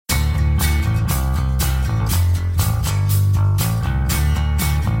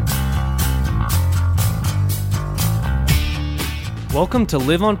Welcome to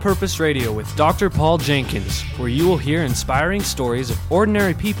Live on Purpose Radio with Dr. Paul Jenkins, where you will hear inspiring stories of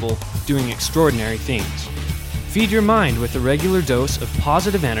ordinary people doing extraordinary things. Feed your mind with a regular dose of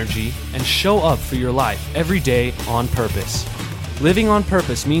positive energy and show up for your life every day on purpose. Living on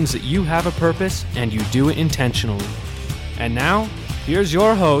purpose means that you have a purpose and you do it intentionally. And now, here's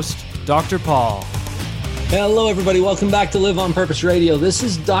your host, Dr. Paul. Hello, everybody. Welcome back to Live on Purpose Radio. This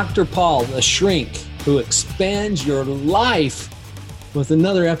is Dr. Paul, the shrink who expands your life with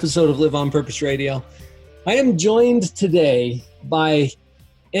another episode of Live on Purpose Radio. I am joined today by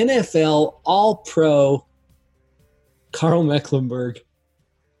NFL All-Pro Karl Mecklenburg.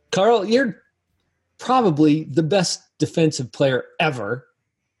 Karl, you're probably the best defensive player ever.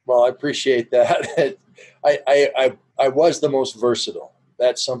 Well, I appreciate that. I was the most versatile.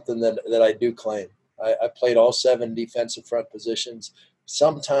 That's something that I do claim. I played all 7 defensive front positions,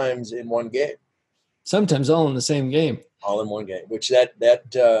 sometimes in one game. Sometimes all in the same game. All in one game, which that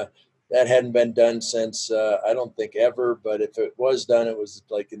hadn't been done since I don't think ever. But if it was done, it was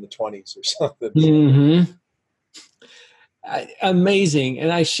like in the 20s or something. Mm-hmm. Amazing.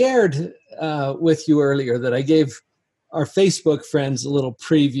 And I shared with you earlier that I gave our Facebook friends a little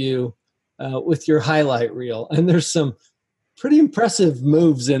preview with your highlight reel. And there's some pretty impressive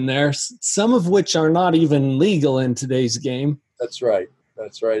moves in there, some of which are not even legal in today's game. That's right.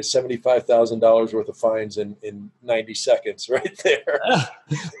 That's right. $75,000 worth of fines in 90 seconds right there.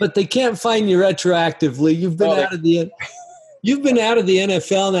 But they can't fine you retroactively. You've been out of the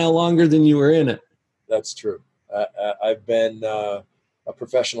NFL now longer than you were in it. That's true. I've been a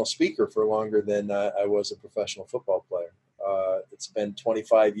professional speaker for longer than I was a professional football player. It's been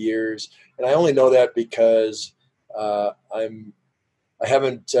 25 years, and I only know that because I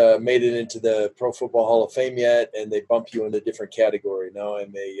haven't made it into the Pro Football Hall of Fame yet, and they bump you in a different category. Now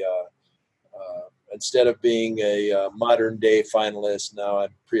I'm instead of being a modern day finalist, now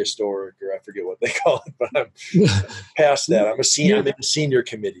I'm prehistoric, or I forget what they call it, but I'm past that. I'm in the senior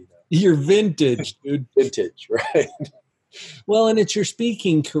committee now. You're vintage, dude. Vintage, right? Well, and it's your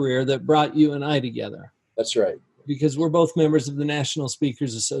speaking career that brought you and I together. That's right. Because we're both members of the National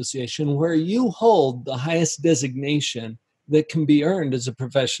Speakers Association, where you hold the highest designation that can be earned as a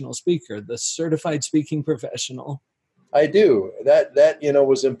professional speaker, the certified speaking professional. I do. That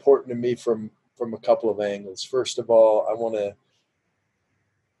was important to me from a couple of angles. First of all,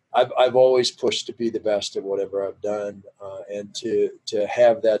 I've always pushed to be the best at whatever I've done, and to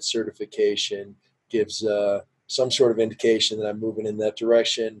have that certification gives some sort of indication that I'm moving in that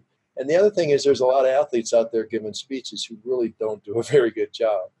direction. And the other thing is, there's a lot of athletes out there giving speeches who really don't do a very good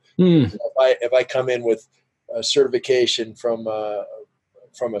job. If I come in with a certification from a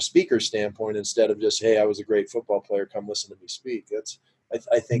speaker standpoint, instead of just, hey, I was a great football player, come listen to me speak.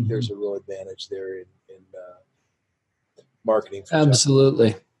 I think there's a real advantage there in marketing.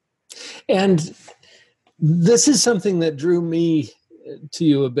 Absolutely. And this is something that drew me to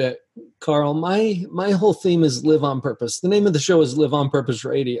you a bit, Karl. My whole theme is Live on Purpose. The name of the show is Live on Purpose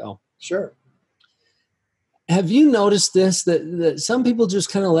Radio. Sure. Have you noticed this, that some people just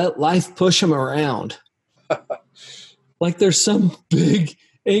kind of let life push them around? Like there's some big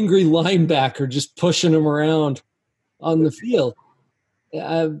angry linebacker just pushing them around on the field.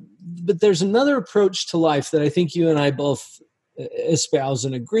 But there's another approach to life that I think you and I both espouse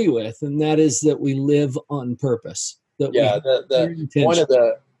and agree with, and that is that we live on purpose. One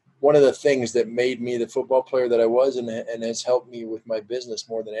of the things that made me the football player that I was and has helped me with my business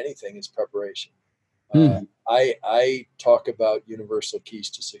more than anything is preparation. I talk about universal keys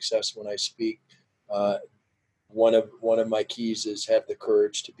to success when I speak. One of my keys is have the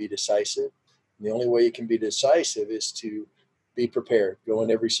courage to be decisive. And the only way you can be decisive is to be prepared. Go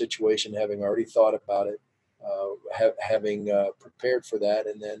in every situation having already thought about it, having prepared for that,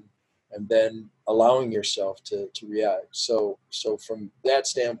 and then allowing yourself to react. So from that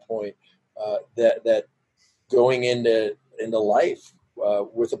standpoint, that going into life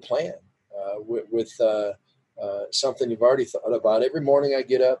with a plan, with something you've already thought about. Every morning I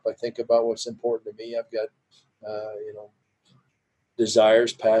get up, I think about what's important to me. I've got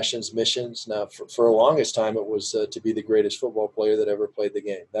desires, passions, missions. Now, for the longest time, it was to be the greatest football player that ever played the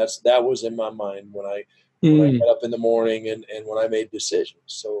game. That was in my mind when I got up in the morning and when I made decisions.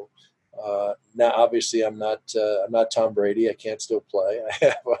 So now, obviously, I'm not Tom Brady. I can't still play. I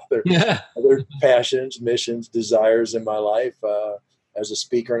have other passions, missions, desires in my life. As a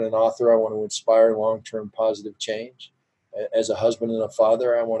speaker and an author, I want to inspire long-term positive change. As a husband and a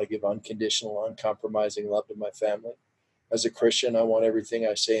father, I want to give unconditional, uncompromising love to my family. As a Christian, I want everything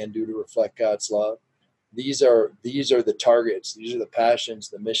I say and do to reflect God's love. these are the targets, these are the passions,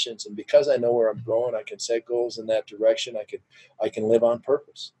 the missions, and because I know where I'm going, I can set goals in that direction. I can live on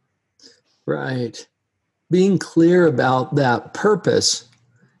purpose. Right. Being clear about that purpose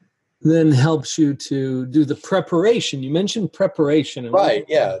then helps you to do the preparation. You mentioned preparation. Right.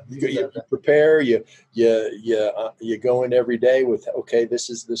 Yeah. You prepare. You go in every day with, okay, this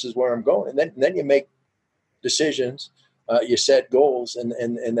is where I'm going, and then you make decisions. You set goals in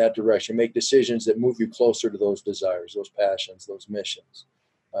that direction. Make decisions that move you closer to those desires, those passions, those missions.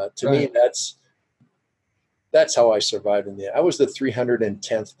 To me, that's how I survived in the end. I was the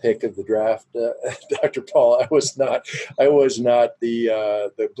 310th pick of the draft, Dr. Paul. I was not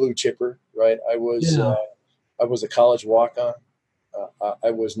the blue chipper, right? I was a college walk-on.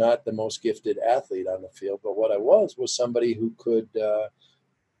 I was not the most gifted athlete on the field, but what I was somebody who could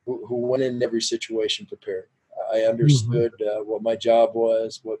who went in every situation prepared. I understood what my job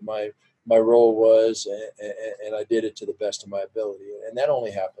was, what my role was, and I did it to the best of my ability. And that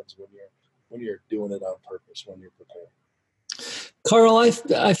only happens when you're doing it on purpose, when you're prepared. Carl,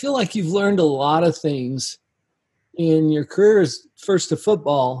 I feel like you've learned a lot of things in your career as first a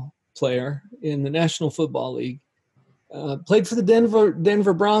football player in the National Football League. Played for the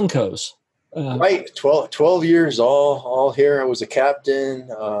Denver Broncos. Right, 12 years all here. I was a captain.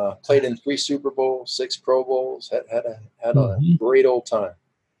 Played in 3 Super Bowls, 6 Pro Bowls. Had a great old time.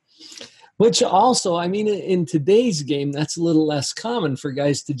 Which also, I mean, in today's game, that's a little less common for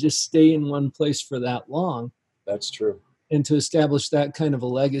guys to just stay in one place for that long. That's true. And to establish that kind of a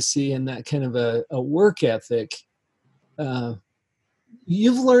legacy and that kind of a work ethic.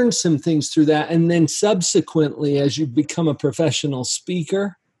 You've learned some things through that. And then subsequently, as you become a professional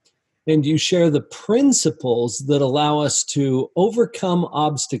speaker and you share the principles that allow us to overcome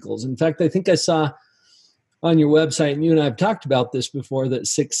obstacles. In fact, I think I saw on your website, and you and I have talked about this before, that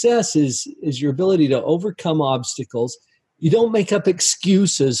success is your ability to overcome obstacles. You don't make up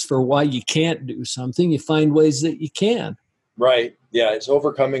excuses for why you can't do something. You find ways that you can. Right. Yeah. It's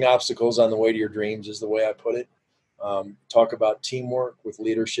overcoming obstacles on the way to your dreams is the way I put it. Talk about teamwork, with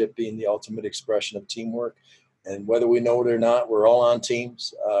leadership being the ultimate expression of teamwork. And whether we know it or not, we're all on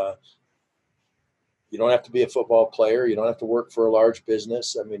teams. You don't have to be a football player. You don't have to work for a large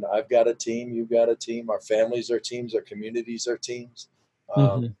business. I mean, I've got a team. You've got a team. Our families are teams. Our communities are teams.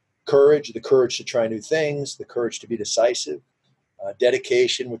 Courage, the courage to try new things, the courage to be decisive.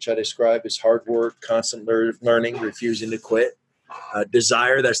 Dedication, which I describe as hard work, constant learning, refusing to quit.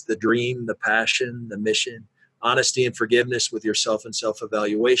 Desire, that's the dream, the passion, the mission. Honesty and forgiveness with yourself and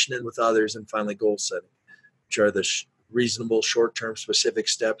self-evaluation and with others. And finally, goal setting, which are the reasonable, short-term, specific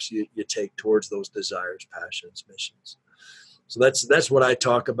steps you take towards those desires, passions, missions. So that's what I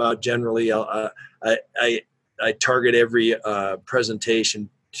talk about generally. I target every presentation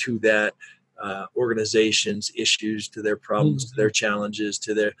to that organization's issues, to their problems, to their challenges,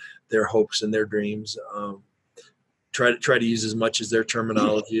 to their hopes and their dreams. Try to use as much as their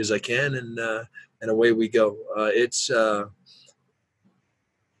terminology as I can, and away we go.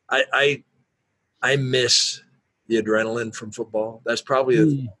 I miss the adrenaline from football. That's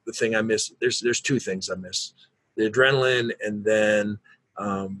probably the thing I miss. There's 2 things I miss: the adrenaline, and then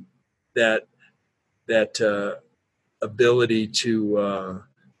that ability to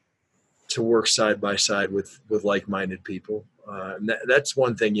work side by side with like-minded people. And that's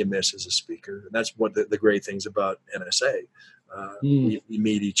one thing you miss as a speaker. And that's what the great things about NSA. We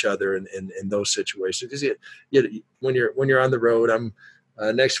meet each other in those situations. Because when you're on the road,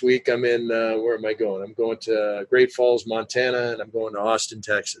 next week I'm in, where am I going? I'm going to Great Falls, Montana, and I'm going to Austin,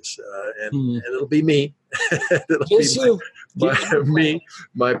 Texas. And it'll be me. It'll be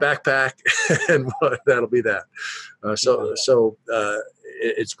my backpack, and that'll be that. So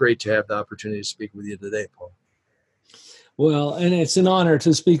it's great to have the opportunity to speak with you today, Paul. Well, and it's an honor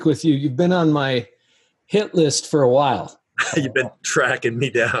to speak with you. You've been on my hit list for a while. You've been tracking me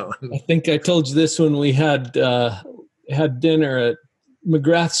down. I think I told you this when we had dinner at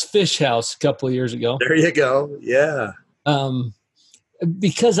McGrath's Fish House a couple of years ago. There you go. Yeah.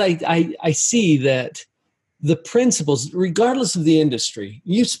 Because I see that the principles, regardless of the industry,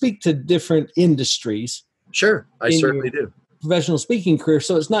 you speak to different industries. Sure, I certainly do. Professional speaking career.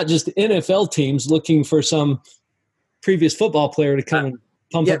 So it's not just NFL teams looking for some previous football player to come and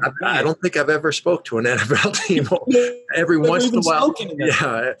pump up. I don't think I've ever spoke to an NFL team. Every once in a while.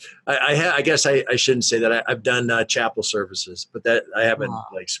 Yeah, I guess I shouldn't say that. I've done chapel services, but that I haven't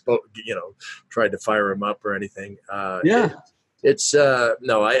tried to fire them up or anything. It's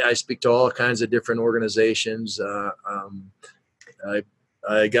no. I speak to all kinds of different organizations.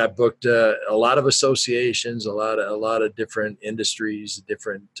 I got booked a lot of associations, a lot of different industries,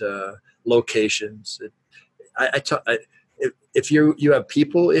 different locations. if you have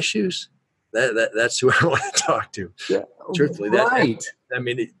people issues, that's who I want to talk to. Yeah, truthfully, right. I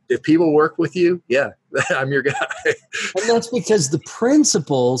mean, if people work with you, yeah, I'm your guy. And that's because the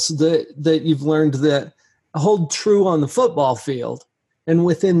principles that you've learned that hold true on the football field and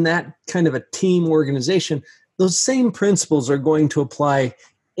within that kind of a team organization, those same principles are going to apply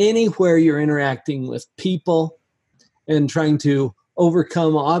anywhere you're interacting with people and trying to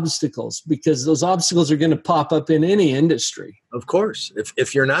overcome obstacles, because those obstacles are going to pop up in any industry. Of course.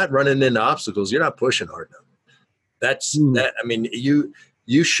 If you're not running into obstacles, you're not pushing hard enough. That's that. I mean, you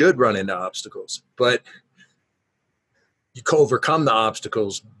should run into obstacles, but you can overcome the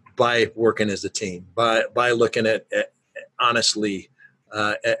obstacles by working as a team, by looking at honestly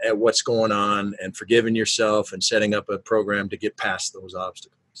at what's going on and forgiving yourself and setting up a program to get past those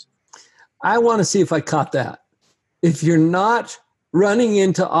obstacles. I want to see if I caught that. If you're not running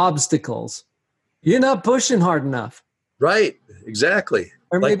into obstacles, you're not pushing hard enough. Right. Exactly.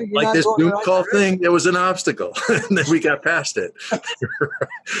 Or maybe like this Zoom call thing, it was an obstacle, and then we got past it.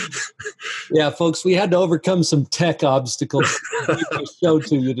 Yeah, folks, we had to overcome some tech obstacles to show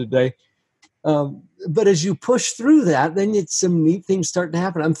to you today. But as you push through that, then some neat things start to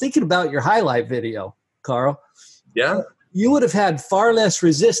happen. I'm thinking about your highlight video, Carl. Yeah. You would have had far less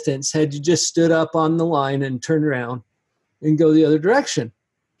resistance had you just stood up on the line and turned around and go the other direction.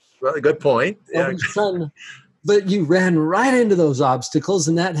 Well, good point. Yeah. But you ran right into those obstacles,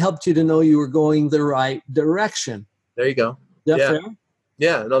 and that helped you to know you were going the right direction. There you go. Is that fair?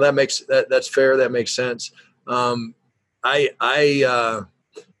 Yeah. No, that's fair. That makes sense. I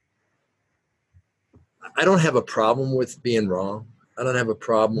don't have a problem with being wrong. I don't have a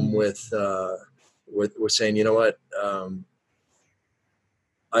problem with saying, you know what,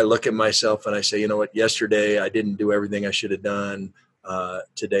 I look at myself and I say, you know what, yesterday I didn't do everything I should have done.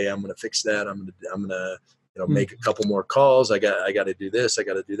 Today I'm going to fix that. I'm going to make a couple more calls. I got to do this. I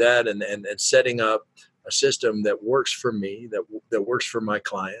got to do that. And setting up a system that works for me, that works for my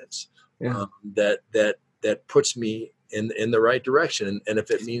clients, that puts me in the right direction. And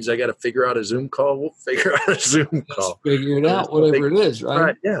if it means I got to figure out a Zoom call, we'll figure out a Zoom call. Figure it out, whatever it is, right?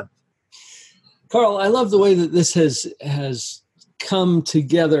 Right. Yeah. Carl, I love the way that this has come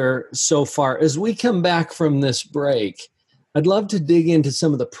together so far. As we come back from this break, I'd love to dig into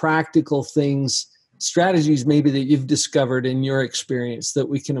some of the practical things, strategies maybe that you've discovered in your experience that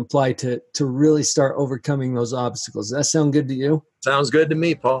we can apply to really start overcoming those obstacles. Does that sound good to you? Sounds good to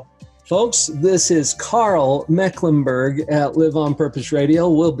me, Paul. Folks, this is Carl Mecklenburg at Live on Purpose Radio.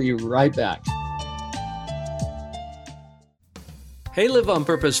 We'll be right back. Hey, Live on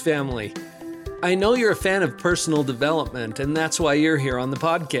Purpose family. I know you're a fan of personal development, and that's why you're here on the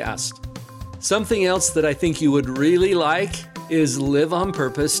podcast. Something else that I think you would really like is Live on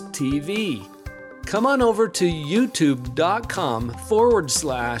Purpose TV. Come on over to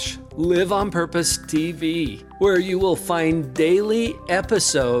youtube.com/Live on Purpose TV, where you will find daily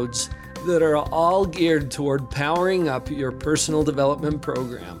episodes that are all geared toward powering up your personal development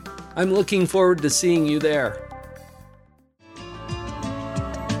program. I'm looking forward to seeing you there.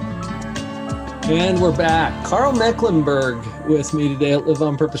 And we're back. Carl Mecklenburg with me today at Live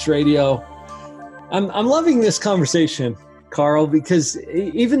on Purpose Radio. I'm loving this conversation, Carl, because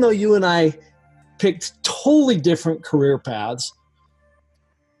even though you and I picked totally different career paths,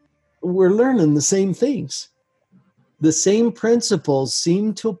 we're learning the same things. The same principles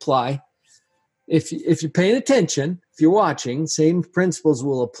seem to apply. If you're paying attention, if you're watching, same principles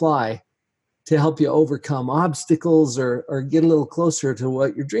will apply to help you overcome obstacles or get a little closer to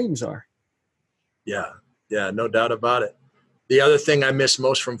what your dreams are. Yeah, no doubt about it. The other thing I miss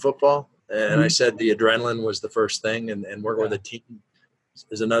most from football, and I said the adrenaline was the first thing, and working with a team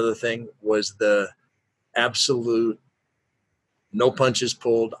is another thing, was the absolute no punches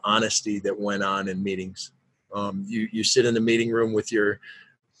pulled honesty that went on in meetings. You sit in the meeting room with your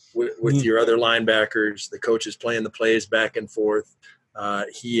other linebackers. The coach is playing the plays back and forth.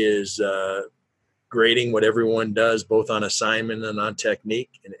 He is grading what everyone does, both on assignment and on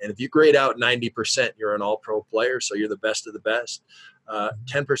technique. And if you grade out 90%, you're an all-pro player, so you're the best of the best.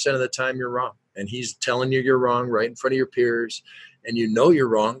 10% of the time you're wrong. And he's telling you're wrong right in front of your peers. And you know you're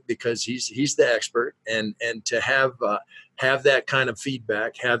wrong because he's the expert. And to have that kind of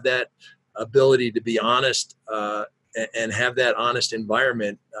feedback, have that ability to be honest and have that honest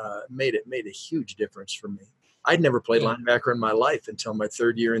environment made a huge difference for me. I'd never played linebacker in my life until my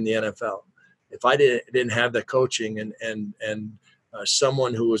third year in the NFL. If I didn't have the coaching and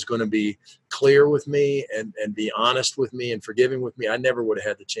someone who was going to be clear with me and be honest with me and forgiving with me, I never would have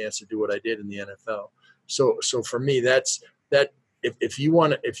had the chance to do what I did in the NFL. So for me, that's that. If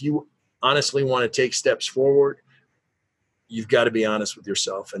you honestly want to take steps forward, you've got to be honest with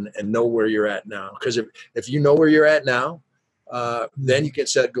yourself and know where you're at now. Because if you know where you're at now, then you can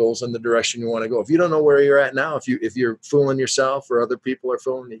set goals in the direction you want to go. If you don't know where you're at now, if you're fooling yourself or other people are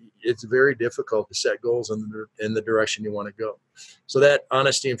fooling, it's very difficult to set goals in the direction you want to go. So that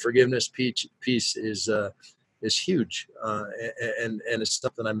honesty and forgiveness piece is huge, and it's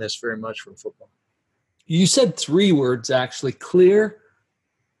something I miss very much from football. You said 3 words, actually: clear,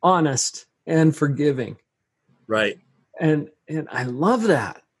 honest, and forgiving. Right. And I love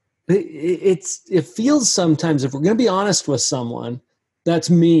that. It feels sometimes, if we're going to be honest with someone, that's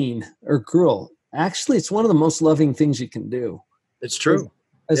mean or cruel. Actually, it's one of the most loving things you can do. It's true.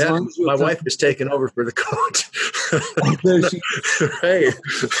 As long as my wife is taking over for the coach. Right.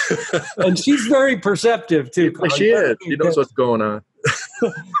 And she's very perceptive too. She is. She knows what's going on.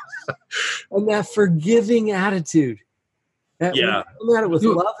 And that forgiving attitude. Yeah. We come at it with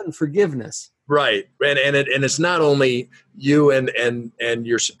love and forgiveness. Right. And it's not only you and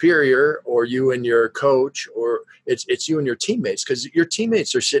your superior, or you and your coach, or it's you and your teammates, because your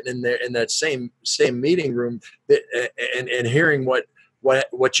teammates are sitting in there in that same meeting room and hearing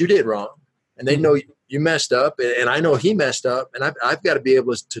what you did wrong. And they know you messed up, and I know he messed up, and I've got to be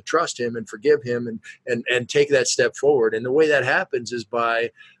able to trust him and forgive him and take that step forward. And the way that happens is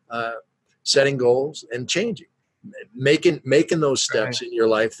by setting goals and changing. Making those steps in your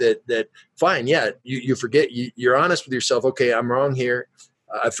life that fine. Yeah. You forget, you're honest with yourself. Okay, I'm wrong here.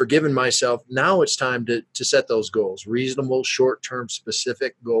 I've forgiven myself. Now it's time to set those goals, reasonable, short-term,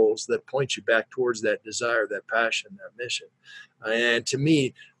 specific goals that point you back towards that desire, that passion, that mission. And to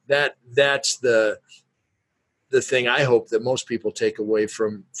me, that's the thing I hope that most people take away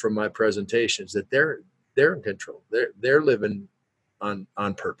from my presentations, that they're in control. They're living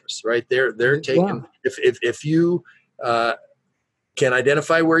on purpose, right? They're taking, if you can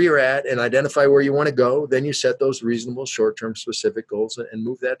identify where you're at and identify where you want to go, then you set those reasonable, short-term, specific goals and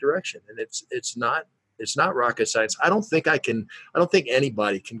move that direction. And it's not rocket science. I don't think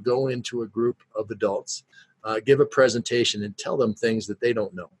anybody can go into a group of adults, give a presentation and tell them things that they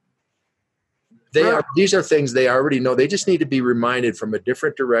don't know. These are things they already know. They just need to be reminded from a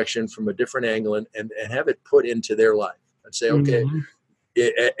different direction, from a different angle, and have it put into their life. And say, okay,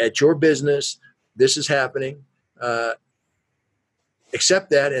 at your business, this is happening. Accept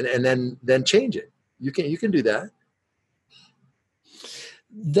that, and then change it. You can do that.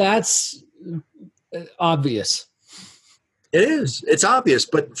 That's obvious. It is. It's obvious,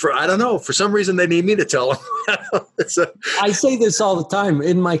 but I don't know. For some reason, they need me to tell them. I say this all the time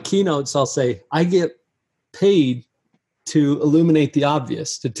in my keynotes. I'll say I get paid to illuminate the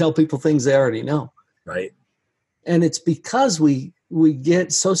obvious, to tell people things they already know. Right. And it's because we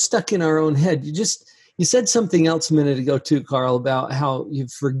get so stuck in our own head. You said something else a minute ago too, Carl, about how you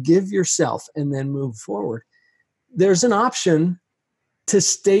forgive yourself and then move forward. There's an option to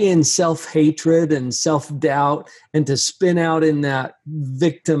stay in self-hatred and self-doubt and to spin out in that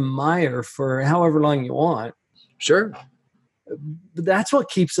victim mire for however long you want. Sure. But that's what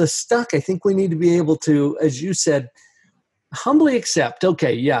keeps us stuck. I think we need to be able to, as you said, humbly accept,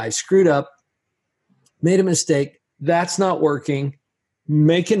 okay, yeah, I screwed up, made a mistake, that's not working.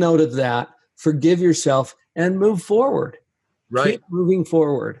 Make a note of that, forgive yourself, and move forward. Right. Keep moving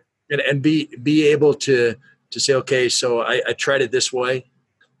forward. And be able to say, okay, so I tried it this way.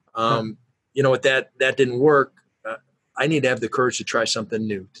 You know what, that didn't work. I need to have the courage to try something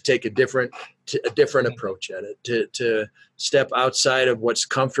new, to take a different approach at it, to step outside of what's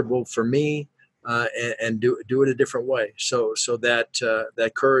comfortable for me, and do it a different way. So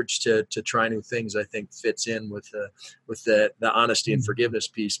that courage to try new things, I think, fits in with the honesty and forgiveness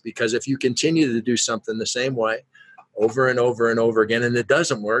piece. Because if you continue to do something the same way over and over and over again, and it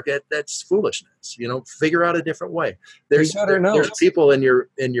doesn't work, that's foolishness. Figure out a different way. There's people in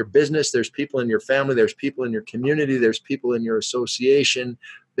your business, there's people in your family, there's people in your community, there's people in your association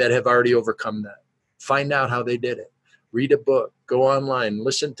that have already overcome that. Find out how they did it. Read a book, go online,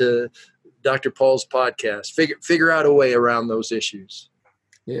 listen to Dr. Paul's podcast, figure out a way around those issues.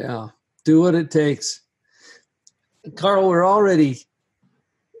 Yeah. Do what it takes. Carl, we're already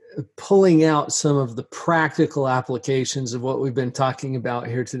pulling out some of the practical applications of what we've been talking about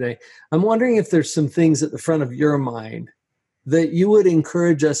here today. I'm wondering if there's some things at the front of your mind that you would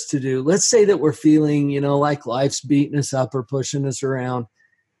encourage us to do. Let's say that we're feeling, like life's beating us up or pushing us around.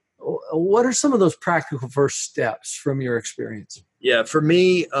 What are some of those practical first steps from your experience? Yeah, for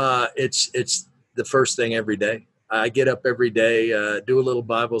me, it's the first thing every day. I get up every day, do a little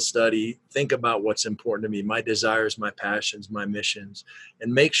Bible study, think about what's important to me, my desires, my passions, my missions,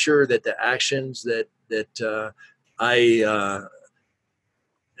 and make sure that the actions that I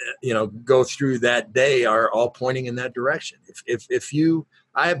go through that day are all pointing in that direction.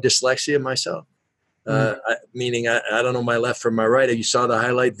 I have dyslexia myself, meaning I don't know my left from my right. You saw the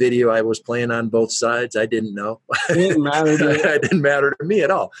highlight video. I was playing on both sides. I didn't know. It didn't matter to you. It didn't matter to me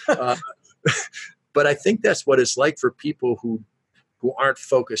at all. But I think that's what it's like for people who aren't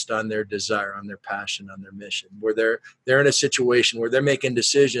focused on their desire, on their passion, on their mission, where they're in a situation where they're making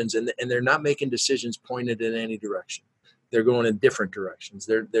decisions and they're not making decisions pointed in any direction. They're going in different directions.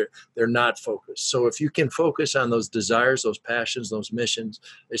 They're not focused. So if you can focus on those desires, those passions, those missions,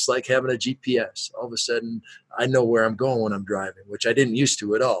 it's like having a GPS. All of a sudden, I know where I'm going when I'm driving, which I didn't used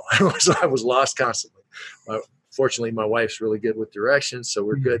to at all. I was lost constantly. Fortunately, my wife's really good with directions, so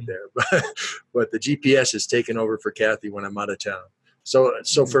we're good there. But the GPS is taking over for Kathy when I'm out of town.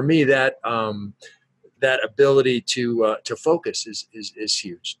 So for me, that ability to focus is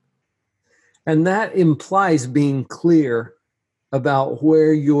huge. And that implies being clear about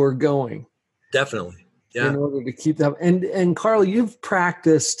where you're going. Definitely. Yeah. In order to keep that. And Carl, you've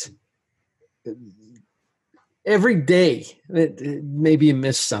practiced every day. Maybe you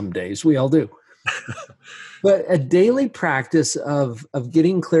miss some days. We all do. But a daily practice of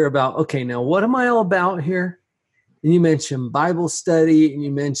getting clear about, okay, now what am I all about here? And you mentioned Bible study, and you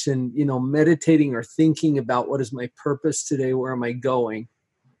mentioned, meditating or thinking about what is my purpose today? Where am I going?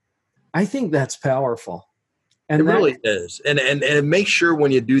 I think that's powerful. And it really is. And make sure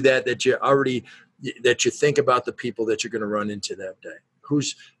when you do that you think about the people that you're going to run into that day.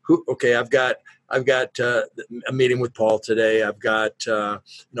 Okay, I've got a meeting with Paul today. I've got,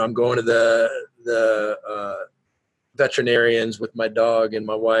 I'm going to the veterinarians with my dog and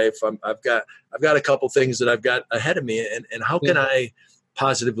my wife. I've got a couple things that I've got ahead of me, and how can I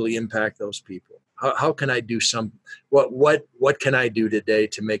positively impact those people? How can I do what can I do today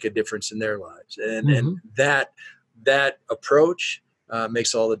to make a difference in their lives? And that approach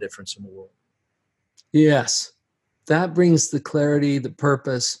makes all the difference in the world. Yes, that brings the clarity, the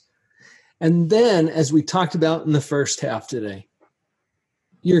purpose. And then, as we talked about in the first half today,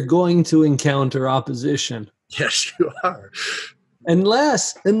 you're going to encounter opposition. Yes, you are.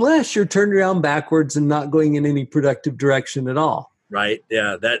 Unless you're turned around backwards and not going in any productive direction at all. Right.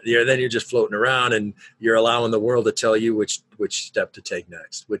 Yeah. Then you're just floating around, and you're allowing the world to tell you which step to take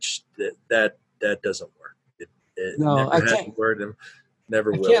next. Which that doesn't work. No, I can't.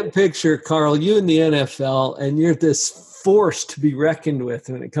 Never will. I can't picture, Carl, you in the NFL, and you're this force to be reckoned with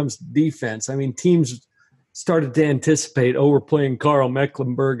when it comes to defense. I mean, teams started to anticipate, we're playing Karl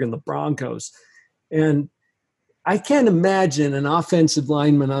Mecklenburg and the Broncos, and I can't imagine an offensive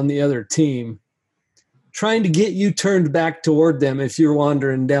lineman on the other team trying to get you turned back toward them if you're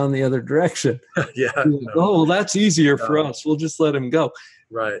wandering down the other direction. Yeah. Well, that's easier for us. We'll just let him go.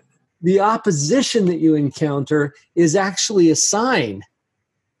 Right. The opposition that you encounter is actually a sign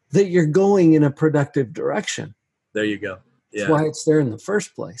that you're going in a productive direction. There you go. Yeah. That's why it's there in the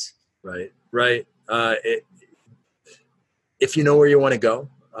first place. Right. Right. If you know where you want to go,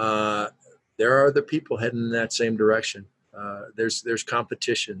 there are other people heading in that same direction. There's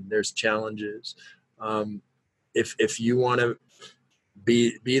competition. There's challenges. If you want to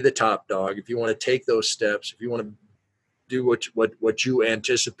be the top dog, if you want to take those steps, if you want to do what you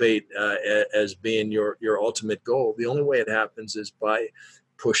anticipate as being your ultimate goal, the only way it happens is by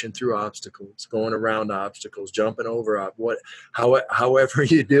pushing through obstacles, going around obstacles, jumping over however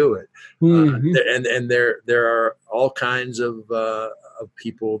you do it. And there are all kinds of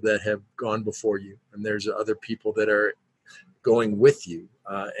people that have gone before you, and there's other people that are going with you,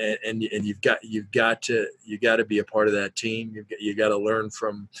 and you've got to be a part of that team. You got to learn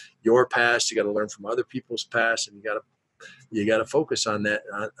from your past. You got to learn from other people's past, and you got to focus on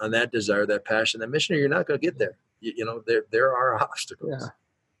that desire, that passion, that mission, or you're not going to get there. There are obstacles. Yeah.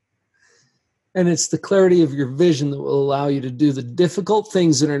 And it's the clarity of your vision that will allow you to do the difficult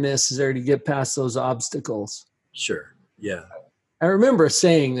things that are necessary to get past those obstacles. Sure. Yeah. I remember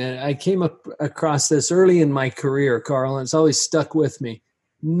saying that I came across this early in my career, Carl, and it's always stuck with me.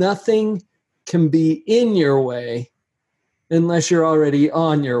 Nothing can be in your way unless you're already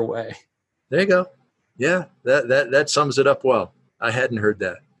on your way. There you go. Yeah, that sums it up well. I hadn't heard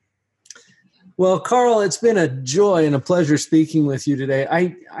that. Well, Carl, it's been a joy and a pleasure speaking with you today.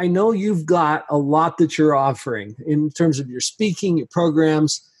 I know you've got a lot that you're offering in terms of your speaking, your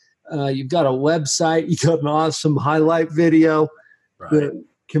programs. You've got a website. You've got an awesome highlight video. Right. That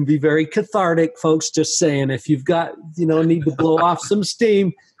can be very cathartic, folks. Just saying, if you've got, need to blow off some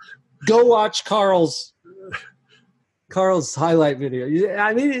steam, go watch Carl's highlight video.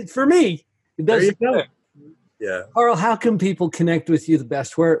 I mean, for me, it does. There you go. Yeah. Carl, how can people connect with you the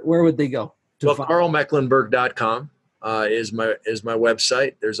best? Where would they go? Well, KarlMecklenburg.com is my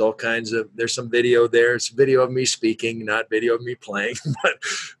website. There's there's some video there. It's video of me speaking, not video of me playing. But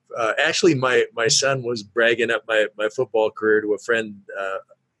actually, my son was bragging up my football career to a friend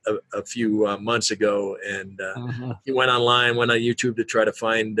a few months ago, and he went on YouTube to try to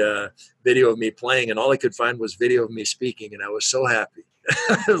find video of me playing, and all he could find was video of me speaking, and I was so happy.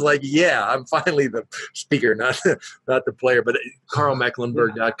 I was like, yeah, I'm finally the speaker, not the player. But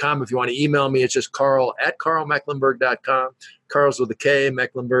carlmecklenburg.com. If you want to email me, it's just carl@carlmecklenburg.com. Carl's with a K.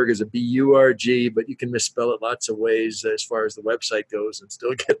 Mecklenburg is a B-U-R-G, but you can misspell it lots of ways as far as the website goes and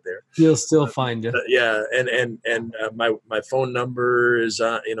still get there. He'll still find you. Yeah, and my phone number is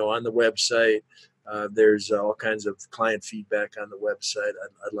on the website. There's all kinds of client feedback on the website.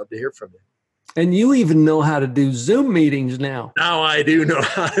 I'd love to hear from you. And you even know how to do Zoom meetings now. Now I do know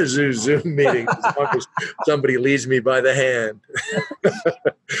how to do Zoom meetings as long as somebody leads me by the hand.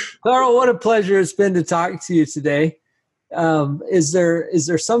 Carl, what a pleasure it's been to talk to you today. Is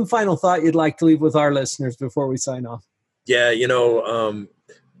there some final thought you'd like to leave with our listeners before we sign off? Yeah,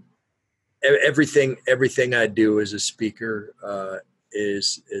 everything I do as a speaker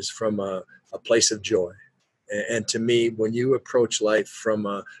is from a place of joy. And to me, when you approach life from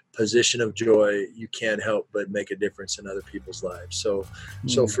a position of joy, you can't help but make a difference in other people's lives. So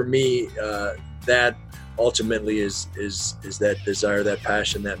for me, that ultimately is that desire, that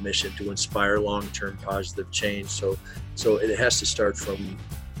passion, that mission to inspire long-term positive change. So it has to start from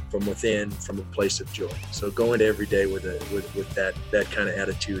within, from a place of joy. So go into every day with that kind of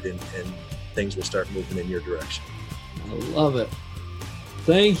attitude, and things will start moving in your direction. I love it.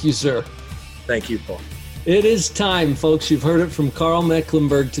 Thank you, sir. Thank you, Paul. It is time, folks. You've heard it from Carl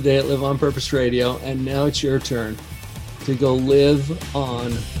Mecklenburg today at Live on Purpose Radio, and now it's your turn to go live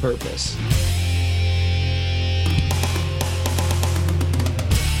on purpose.